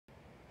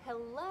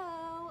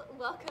Hello,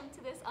 welcome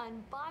to this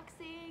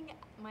unboxing.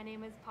 My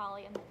name is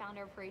Polly, I'm the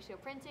founder of Horacio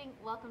Printing.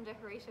 Welcome to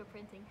Horacio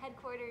Printing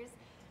headquarters.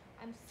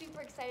 I'm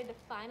super excited to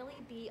finally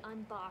be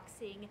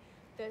unboxing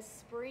the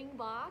spring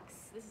box.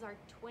 This is our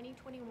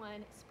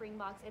 2021 spring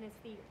box and it's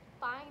the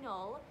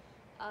final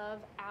of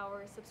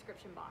our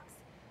subscription box.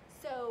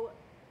 So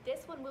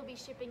this one will be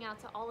shipping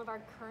out to all of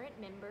our current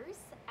members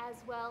as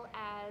well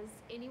as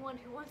anyone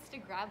who wants to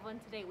grab one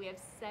today. We have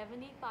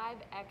 75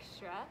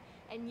 extra,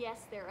 and yes,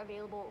 they're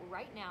available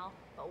right now,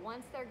 but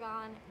once they're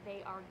gone,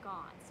 they are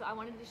gone. So I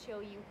wanted to show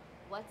you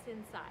what's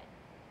inside.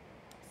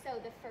 So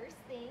the first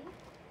thing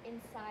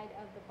inside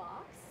of the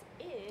box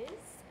is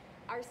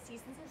our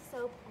Seasons of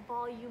Soap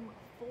Volume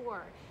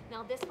 4.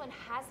 Now this one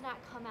has not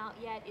come out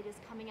yet. It is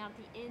coming out at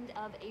the end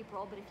of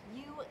April, but if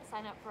you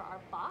sign up for our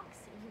box,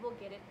 you will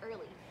get it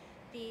early.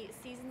 The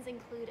seasons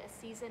include a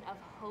season of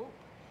hope,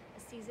 a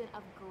season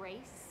of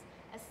grace,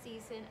 a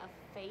season of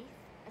faith,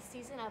 a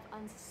season of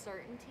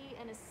uncertainty,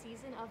 and a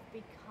season of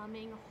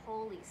becoming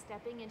holy,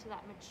 stepping into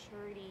that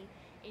maturity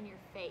in your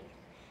faith.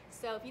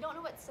 So if you don't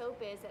know what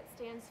SOAP is, that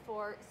stands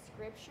for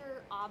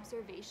Scripture,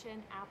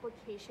 Observation,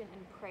 Application,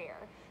 and Prayer.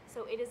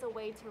 So it is a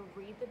way to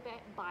read the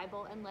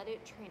Bible and let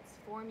it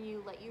transform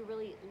you, let you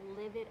really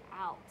live it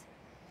out.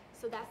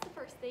 So that's the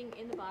first thing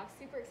in the box.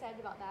 Super excited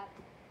about that.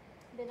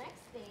 The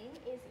next thing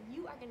is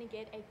you are going to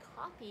get a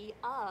copy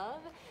of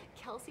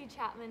Kelsey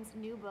Chapman's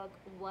new book,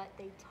 What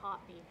They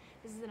Taught Me.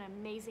 This is an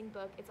amazing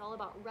book. It's all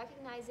about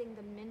recognizing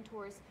the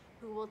mentors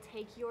who will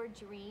take your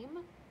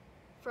dream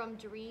from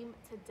dream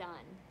to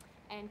done.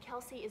 And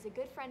Kelsey is a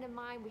good friend of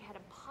mine. We had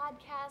a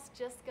podcast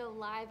just go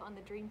live on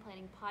the Dream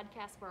Planning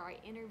Podcast where I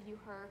interview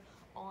her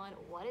on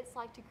what it's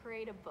like to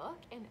create a book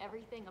and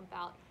everything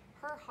about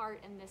her heart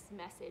and this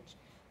message.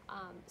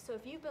 So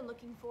if you've been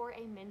looking for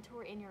a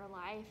mentor in your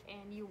life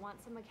and you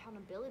want some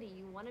accountability,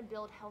 you want to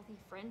build healthy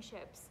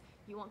friendships,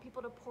 you want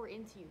people to pour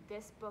into you,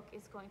 this book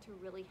is going to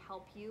really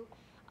help you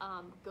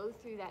go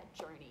through that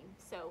journey.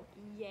 So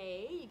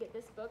yay, you get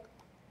this book.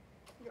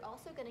 You're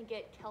also going to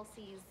get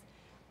Kelsey's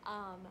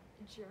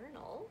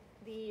journal,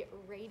 the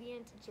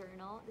Radiant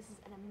Journal. This is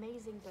an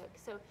amazing book.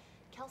 So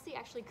Kelsey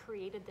actually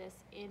created this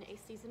in a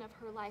season of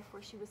her life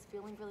where she was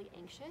feeling really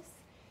anxious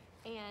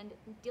and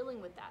dealing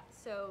with that.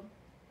 So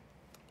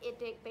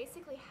it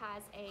basically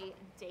has a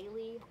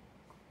daily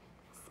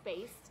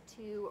space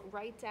to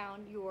write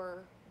down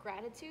your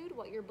gratitude,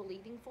 what you're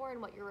believing for, and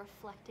what you're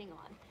reflecting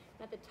on.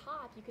 And at the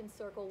top, you can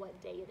circle what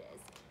day it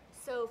is.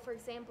 So for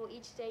example,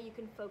 each day you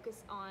can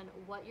focus on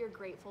what you're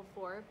grateful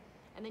for,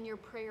 and then your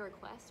prayer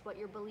request, what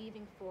you're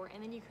believing for,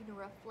 and then you can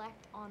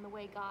reflect on the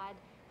way God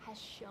has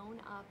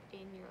shown up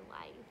in your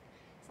life.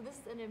 So this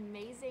is an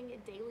amazing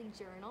daily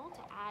journal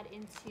to add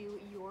into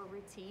your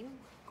routine.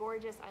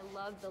 Gorgeous, I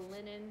love the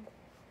linen.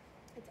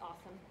 It's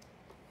awesome.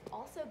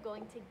 Also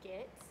going to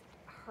get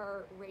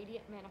her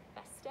Radiant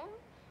Manifesto,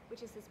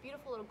 which is this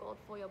beautiful little gold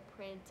foil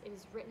print. It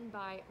is written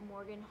by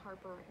Morgan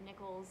Harper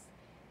Nichols,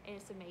 and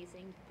it's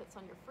amazing. You put this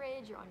on your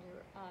fridge or on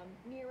your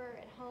mirror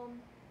at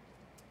home.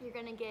 You're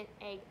gonna get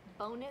a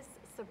bonus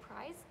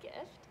surprise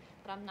gift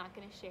that I'm not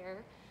gonna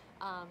share.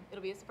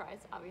 It'll be a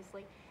surprise,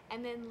 obviously.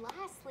 And then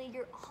lastly,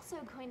 you're also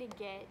going to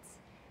get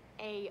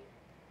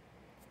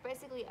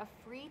basically a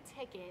free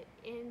ticket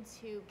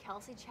into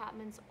Kelsey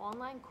Chapman's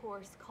online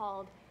course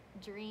called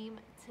Dream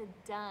to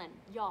Done.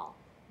 Y'all,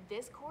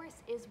 this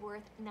course is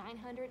worth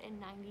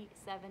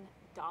 $997,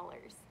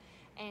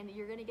 and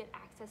you're gonna get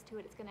access to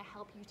it. It's gonna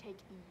help you take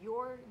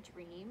your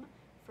dream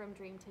from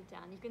dream to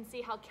done. You can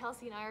see how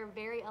Kelsey and I are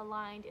very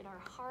aligned in our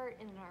heart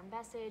and in our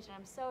message, and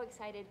I'm so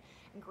excited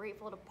and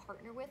grateful to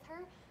partner with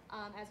her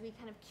as we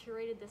kind of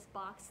curated this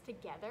box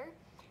together.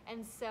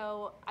 And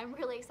so I'm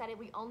really excited.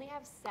 We only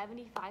have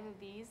 75 of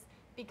these.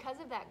 Because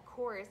of that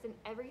course and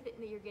everything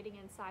that you're getting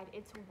inside,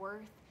 it's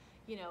worth,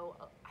 you know,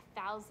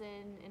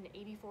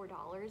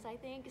 $1,084, I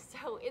think.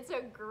 So it's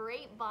a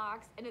great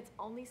box, and it's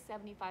only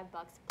 75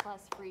 bucks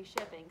plus free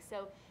shipping.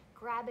 So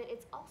grab it.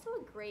 It's also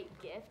a great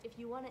gift if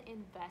you want to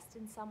invest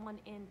in someone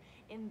in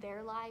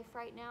their life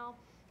right now.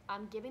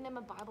 Giving them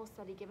a Bible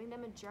study, giving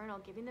them a journal,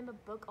 giving them a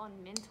book on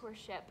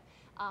mentorship,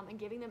 and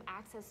giving them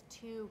access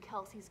to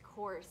Kelsey's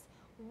course.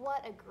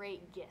 What a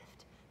great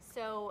gift.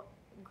 So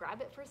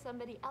grab it for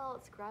somebody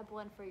else, grab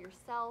one for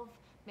yourself,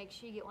 make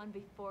sure you get one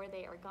before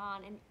they are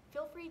gone, and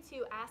feel free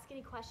to ask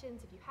any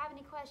questions. If you have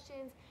any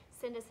questions,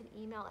 send us an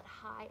email at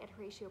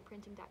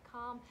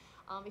hi@horacioprinting.com.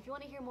 If you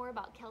want to hear more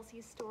about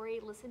Kelsey's story,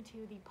 listen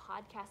to the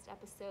podcast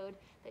episode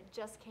that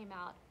just came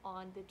out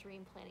on the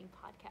Dream Planning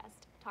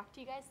Podcast. Talk to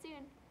you guys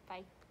soon.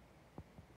 Bye.